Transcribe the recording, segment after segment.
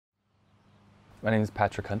My name is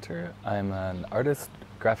Patrick Hunter. I'm an artist,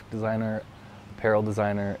 graphic designer, apparel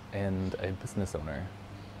designer, and a business owner.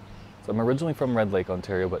 So I'm originally from Red Lake,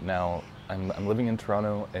 Ontario, but now I'm living in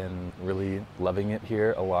Toronto and really loving it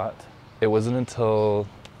here a lot. It wasn't until,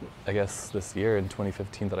 I guess, this year in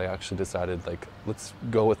 2015 that I actually decided, like, let's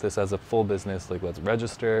go with this as a full business, like let's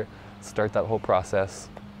register, start that whole process.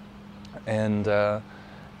 And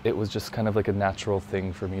it was just kind of like a natural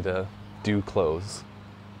thing for me to do clothes.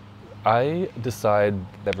 I decide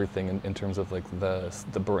everything in terms of like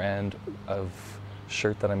the brand of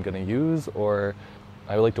shirt that I'm going to use, or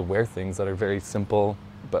I like to wear things that are very simple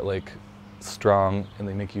but like strong and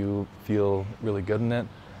they make you feel really good in it.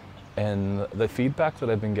 And the feedback that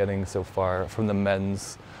I've been getting so far from the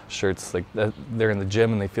men's shirts, like they're in the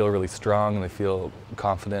gym and they feel really strong and they feel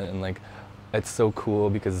confident, and like it's so cool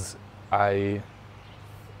because I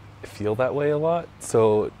feel that way a lot.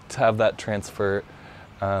 So to have that transfer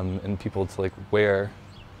and people to like wear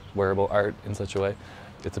wearable art in such a way,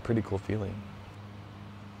 it's a pretty cool feeling.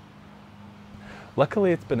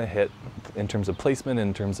 Luckily, it's been a hit in terms of placement,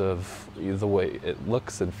 in terms of the way it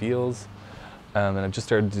looks and feels. And I've just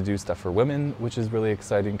started to do stuff for women, which is really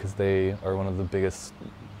exciting because they are one of the biggest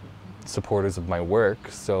supporters of my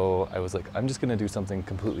work. So I was like, I'm just gonna do something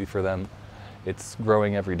completely for them. It's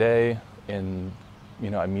growing every day, and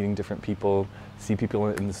I'm meeting different people, see people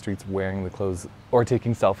in the streets wearing the clothes or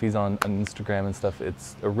taking selfies on Instagram and stuff.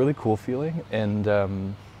 It's a really cool feeling,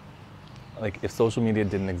 and like if social media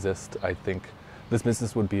didn't exist, I think this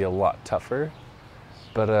business would be a lot tougher,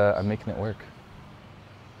 but I'm making it work.